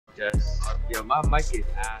just. Yo, my mic is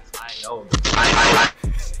ass. I know.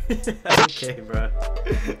 Okay, bro.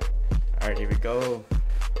 Alright, here we go.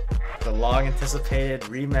 The long anticipated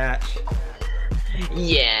rematch.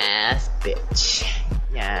 Yes, bitch.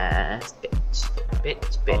 Yes, bitch.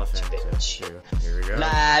 Bitch. Here we go.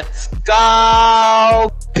 Let's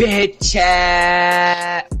go, bitch.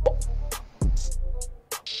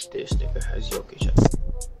 This nigga has Jokic.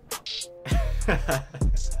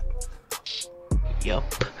 Yup.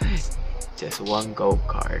 Just one gold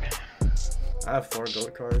card. I have 4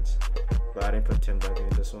 gold cards, but I didn't put Tim Duncan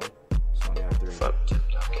in this one, so I only have 3. Fuck Tim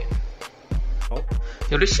Duncan. Oh.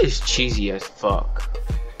 Yo, this shit is cheesy as fuck.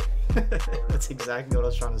 That's exactly what I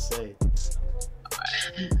was trying to say.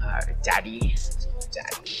 Daddy.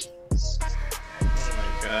 Oh my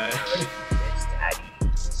god. It's daddy.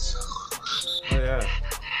 Oh yeah.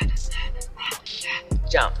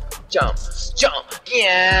 Jump.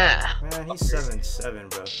 Yeah. Man, he's 7'7",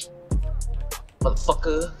 bro.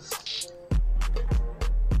 Motherfucker.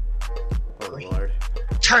 Oh lord.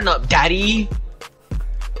 Turn up, daddy.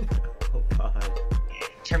 Oh god.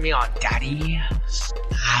 Turn me on, daddy.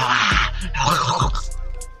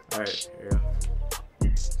 Alright, here we go.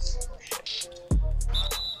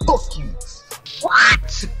 Fuck you.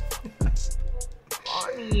 What?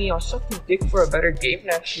 Barney, I'll suck your dick for a better game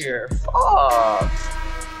next year. Fuck.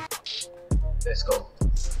 Let's go.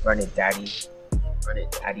 Run it, daddy.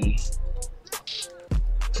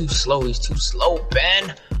 Too slow, he's too slow,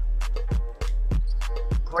 Ben.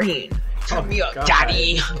 Green. Turn me up, God.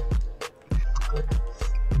 daddy.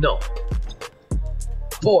 No.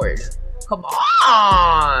 Board. Come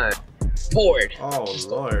on. Board. Oh Let's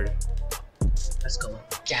lord. Go. Let's go.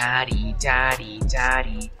 Daddy. Oh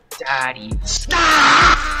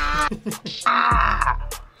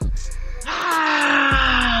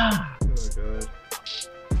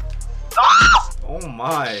god. Oh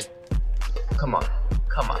my. Come on.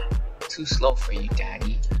 Too slow for you,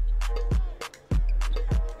 daddy.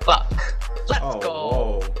 Fuck. Let's go.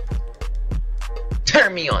 Whoa.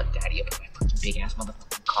 Turn me on, daddy. I put my fucking big ass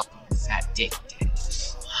motherfucking cock on your fat dick, daddy.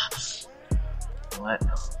 What?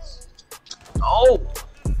 Oh!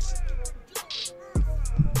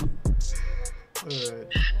 Alright.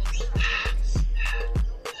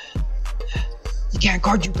 You can't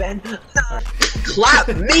guard you, Ben. Clap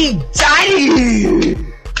me, daddy!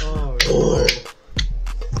 Oh lord.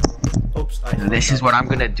 Oops, This is what I'm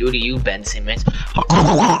gonna do to you, Ben Simmons. Oh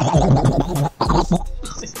god.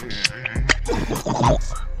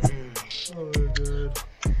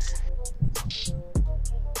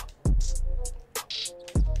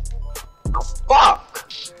 Oh, fuck!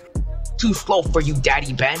 Too slow for you,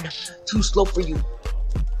 Daddy Ben. Too slow for you.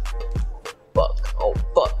 Fuck. Oh,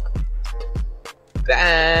 fuck.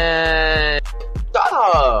 Ben.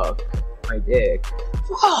 Fuck. My dick.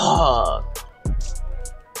 Fuck.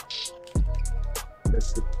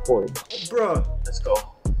 Let's record. Oh, bruh.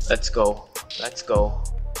 Let's go.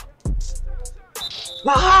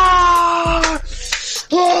 Ah!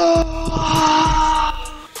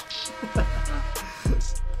 Ah!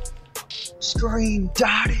 Scream,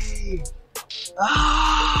 daddy!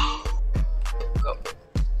 Ah! Go.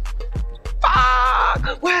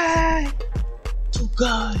 Fuck! Wait! Too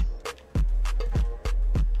good.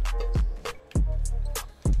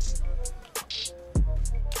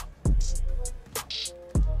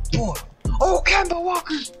 Boy. Oh, Kemba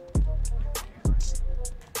Walker!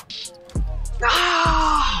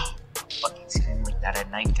 Ah! Fucking scream like that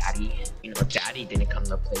at night, daddy. You know, daddy didn't come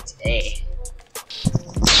to play today.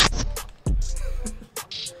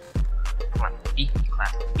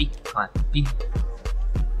 Clap, beat.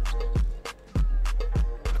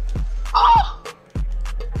 Oh!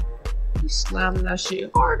 You slammed that shit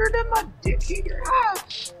harder than my dick in your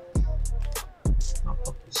ass. I'll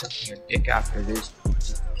fuck yourself in your dick after this.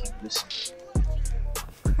 Just keep listening.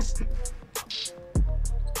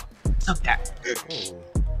 Love that. Oh.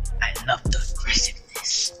 I love the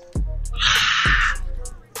aggressiveness.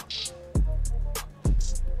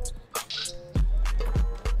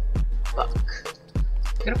 Fuck.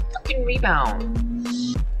 Get a fucking rebound.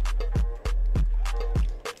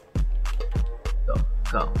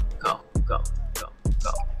 Go.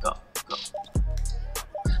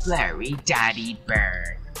 Larry Daddy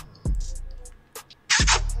Burn.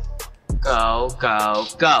 Go.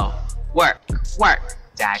 Work.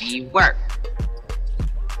 Daddy, work.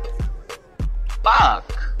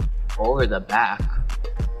 Fuck. Over the back.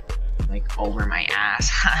 Like over my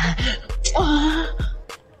ass.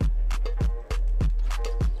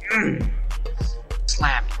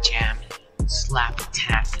 Slap jam. Slap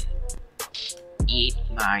attack. Eat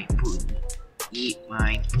my booty.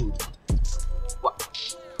 What?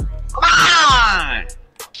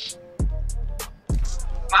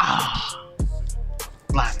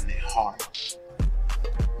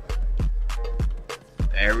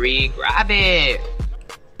 grab it.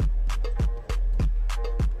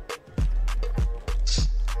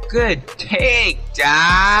 Good take,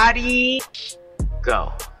 daddy.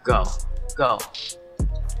 Go, go, go.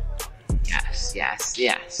 Yes, yes,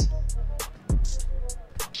 yes.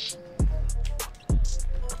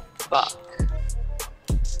 Fuck.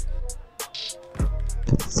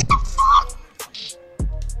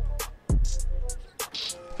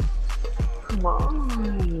 Come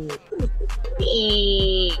on.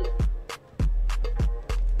 Me.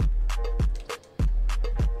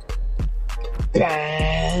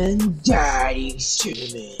 And daddy's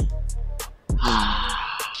tournament.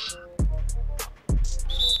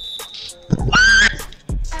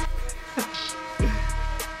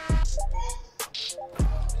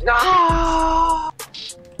 No!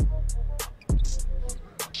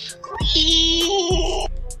 Green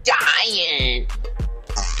giant!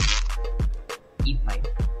 Eat my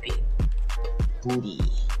big booty.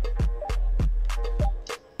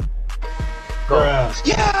 Go. Bruh.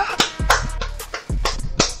 Yeah!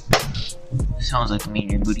 Sounds like me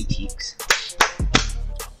and your booty cheeks.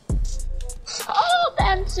 Oh,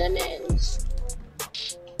 Ben Simmons!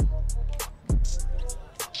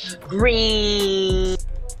 Green!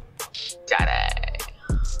 Daddy!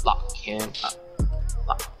 Lock him up.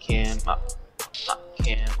 Lock him up. Lock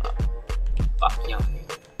him up. Fuck yummy.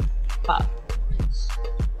 Fuck.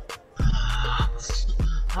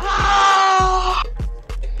 Ah!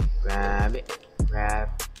 Grab it. Grab.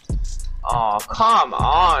 Oh, come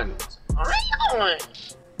on! Alright.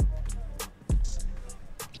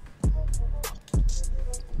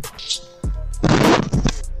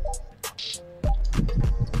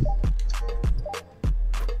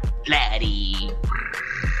 Laddie.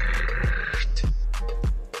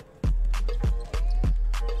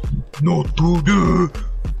 No to the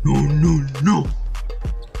no.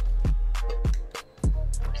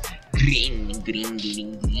 Green.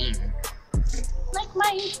 Like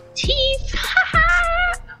my teeth.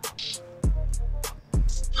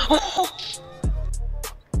 Oh.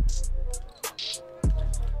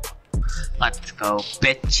 Let's go,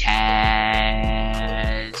 bitches.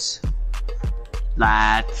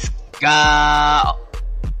 Let's go,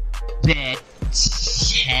 bitches.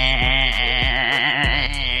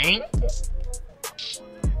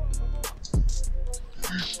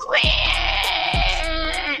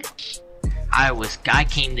 I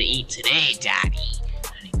came to eat today, Daddy.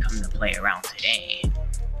 I didn't come to play around today.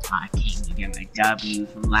 I came to get my W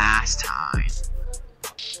from last time.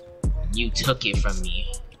 You took it from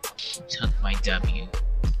me. You took my W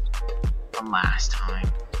from last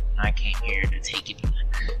time. I came here to take it again.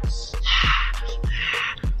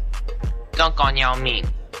 Dunk on Yao Ming.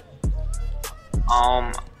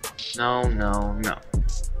 No.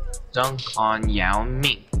 Dunk on Yao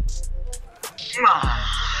Ming.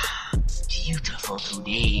 Beautiful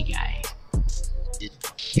today, guys. It's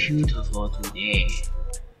beautiful today.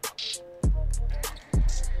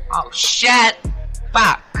 Oh shit!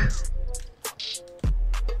 Fuck!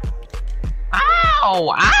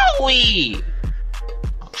 Ow! Owie!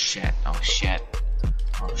 Oh shit!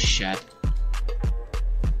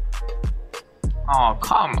 Oh,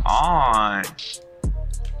 come on!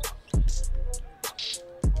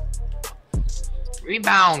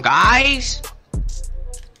 Rebound, guys!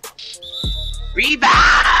 Rebound!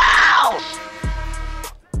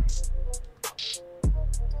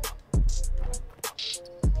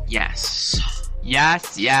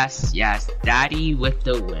 Yes. Daddy with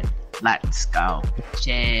the win. Let's go.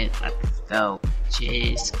 Shit, let's go.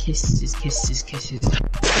 Cheers. Kisses. XO.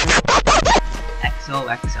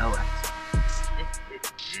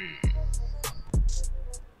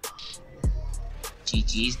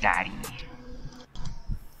 GG's daddy.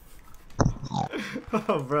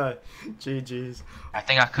 Oh, bruh. GG's. I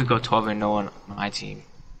think I could go 12-0 on my team.